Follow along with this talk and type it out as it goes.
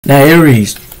Now,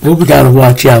 Aries, what we gotta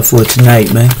watch out for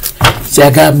tonight, man? See, I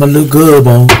got my little glove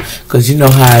on, because you know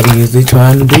how it is. They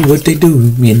trying to do what they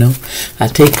do, you know. I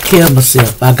take care of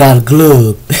myself. I got a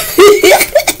glove.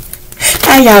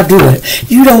 How y'all doing?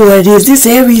 You know what it is. This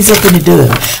Aries up in the door.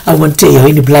 I want to tell you,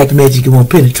 any black magic you want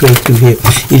to penetrate through here,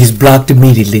 it is blocked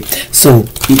immediately. So,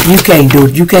 you can't do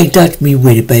it. You can't touch me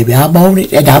with it, baby. I'm on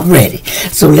it and I'm ready.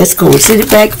 So, let's go. Sit it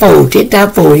back forward. Sit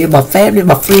down forward here. My family,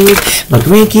 my friends, my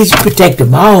grandkids, you protect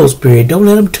them. My whole spirit. Don't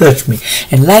let them touch me.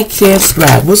 And like, share,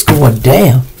 subscribe. What's going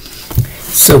down?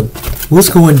 So, what's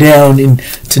going down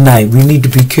tonight? We need to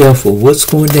be careful. What's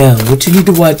going down? What you need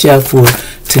to watch out for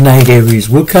tonight, Aries?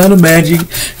 What kind of magic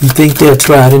you think they'll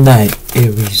try tonight,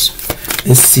 Aries?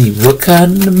 Let's see. What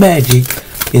kind of magic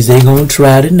is they going to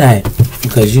try tonight?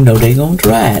 Because you know they going to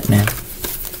try it now.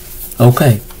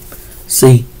 Okay.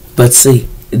 See,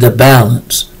 the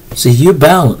balance. See, you're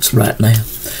balanced right now.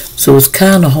 So it's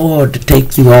kind of hard to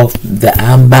take you off the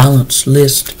I'm balanced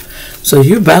list. So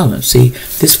you're balanced. See,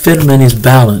 this phenomenon is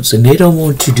balanced, and they don't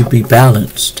want you to be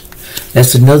balanced.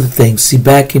 That's another thing. See,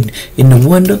 back in the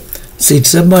window, see,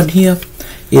 someone here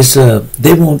is,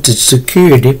 they want the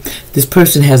security. This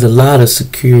person has a lot of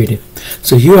security.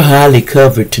 So you're highly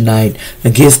covered tonight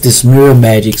against this mirror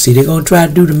magic. See, they're going to try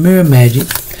to do the mirror magic,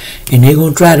 and they're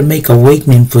going to try to make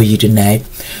awakening for you tonight.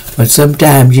 But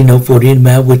sometimes, you know, for the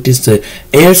man with this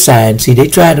air sign, see, they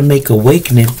try to make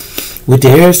awakening with the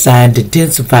air sign to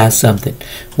intensify something.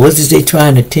 What is they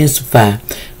trying to intensify?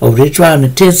 Oh, they're trying to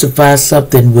intensify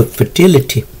something with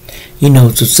fertility. You know,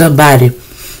 so somebody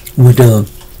would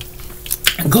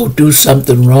go do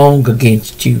something wrong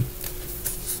against you.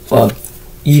 Or,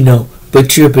 you know,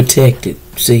 but you're protected.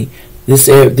 See,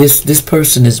 this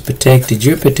person is protected.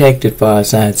 You're protected, fire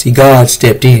sign. See, God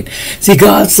stepped in. See,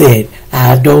 God said,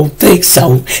 I don't think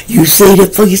so. You see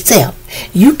it for yourself.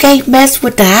 You can't mess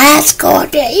with the high score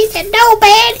there. He said, no,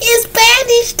 man, it's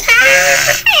banished.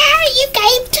 You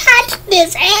can't touch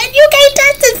this, and you can't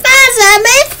touch this fire sign,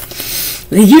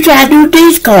 man. You tried to do a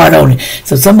D card on it.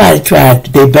 So somebody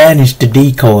they banished the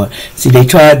D card. See, they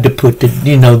tried to put the,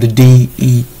 you know, the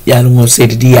D-E, I don't want to say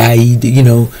the D-I-E, you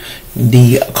know,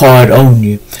 the card on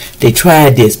you. They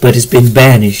tried this, but it's been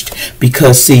banished.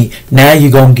 Because, see, now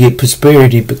you're going to get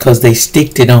prosperity because they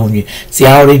sticked it on you. See,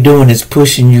 all they doing is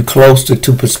pushing you closer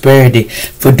to prosperity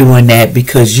for doing that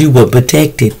because you were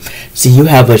protected. See, you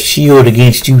have a shield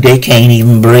against you they can't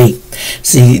even break.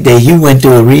 See, that you went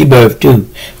through a rebirth too.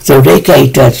 So they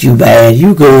can't touch you bad.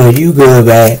 You good,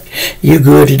 bad. You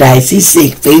good tonight. See,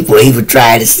 6 people even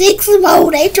trying to 6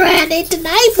 more. They trying it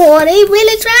tonight, boy. They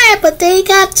really trying, but they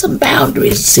got some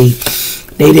boundaries. See,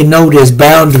 they didn't know there's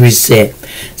boundaries set.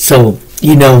 So,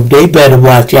 you know, they better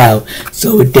watch out.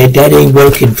 So that ain't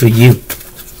working for you.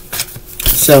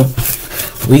 So,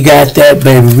 we got that,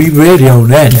 baby. We ready on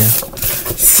that now.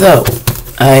 So,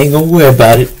 I ain't gonna worry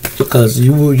about it. Because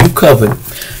you covered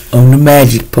on the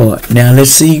magic part. Now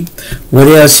let's see what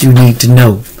else you need to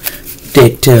know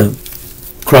that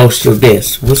crossed your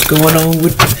desk. What's going on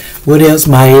with what else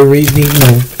my Aries need to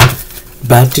know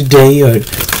about today or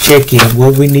check-in?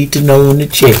 What we need to know on the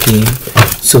check-in.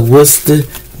 So what's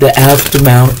the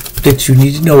aftermath that you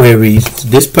need to know, Aries?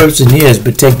 This person here is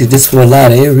protected. This for a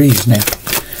lot of Aries now.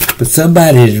 But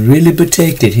somebody is really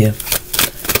protected here.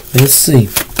 Let's see.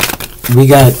 We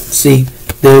got, see,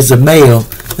 there's a male,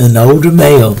 an older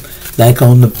male, like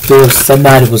on the field,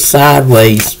 somebody was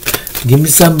sideways. Give me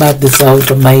something about this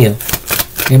older male.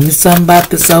 Give me something about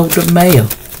this older male.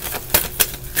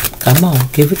 Come on,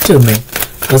 give it to me.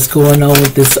 What's going on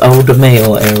with this older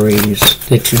male, Aries,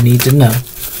 that you need to know?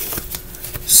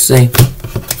 See,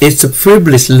 it's a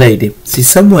privileged lady. See,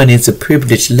 someone is a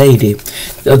privileged lady.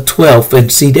 The 12th,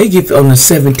 and see, they give on the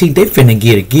 17th, they finna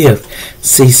get a gift.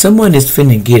 See, someone is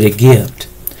finna get a gift.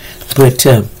 But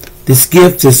this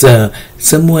gift is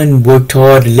someone worked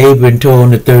hard, laboring until on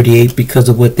the 38th because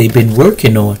of what they've been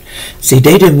working on. See,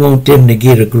 they didn't want them to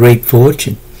get a great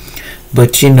fortune.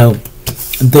 But, you know,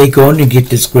 they're going to get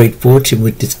this great fortune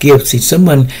with this gift. See,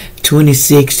 someone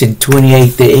 26 and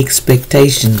 28, their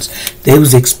expectations, they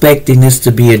was expecting this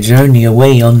to be a journey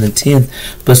away on the 10th.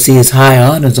 But see, it's high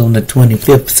honors on the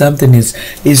 25th. Something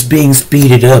is being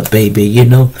speeded up, baby, you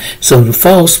know. So the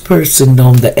false person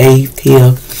on the 8th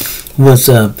here was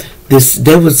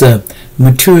there was a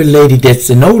mature lady that's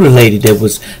an older lady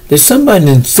there's somebody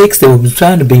in 6 that was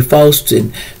trying to be false,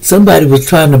 and somebody was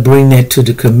trying to bring that to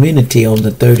the community on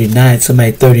the 39th,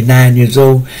 somebody 39 years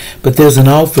old. But there's an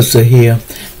officer here,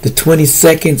 the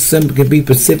 22nd, somebody could be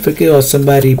Pacifica or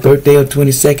somebody's birthday or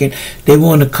 22nd. They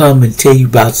want to come and tell you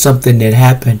about something that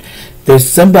happened. There's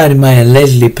somebody might have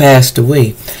allegedly passed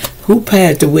away. Who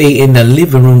passed away in the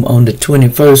living room on the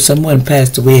 21st? Someone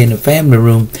passed away in the family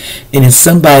room, and it's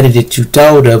somebody that you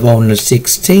thought of on the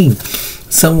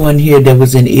 16th. Someone here that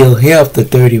was in ill health. They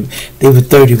were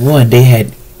 31. They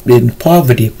had in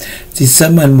poverty. See,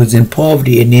 someone was in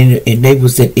poverty and they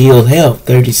was in ill health.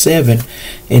 37,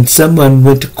 and someone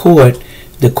went to court,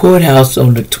 the courthouse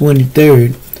on the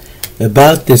 23rd,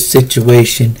 about this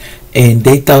situation, and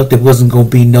they thought there wasn't going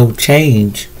to be no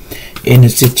change in the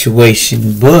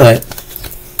situation, but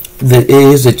there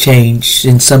is a change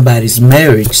in somebody's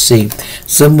marriage. See,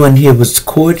 someone here was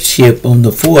courtship on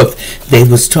the 4th. They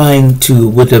was trying to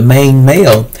with a main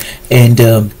male,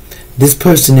 and this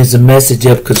person is a message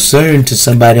of concern to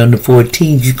somebody on the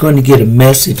 14th. You're going to get a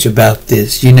message about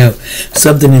this. You know,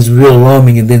 something is real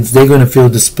alarming, and then they're going to feel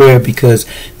despair because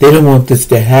they don't want this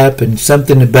to happen.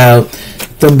 Something about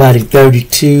somebody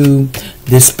 32,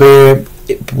 despair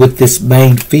with this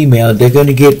main female. They're going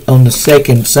to get on the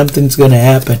 2nd. Something's going to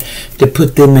happen to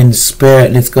put them in despair,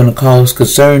 and it's going to cause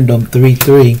concern on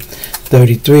 33,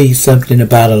 something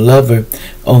about a lover.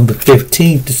 On the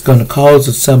 15th, it's going to cause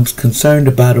us some concern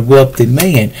about a wealthy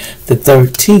man. The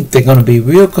 13th, they're going to be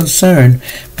real concerned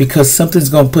because something's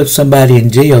going to put somebody in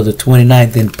jail. The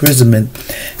 29th, imprisonment.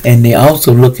 And they're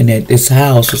also looking at this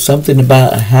house, or something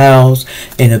about a house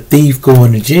and a thief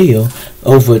going to jail.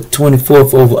 Over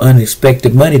 24th, over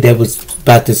unexpected money that was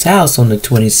about this house on the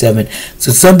 27th.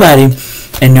 So somebody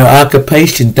in their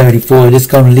occupation 34, this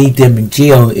going to lead them in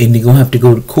jail, and they're going to have to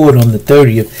go to court on the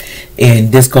 30th,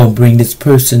 and this going to bring this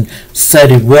person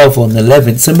sudden wealth on the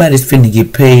 11th. Somebody's finna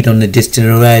get paid on the distant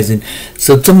horizon.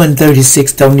 So someone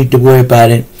 36 don't need to worry about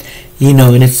it. You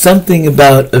know, and it's something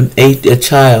about a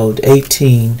child,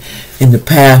 18, in the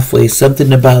pathway.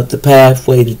 Something about the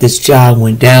pathway that this child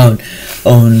went down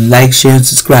on. Like, share, and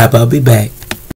subscribe. I'll be back.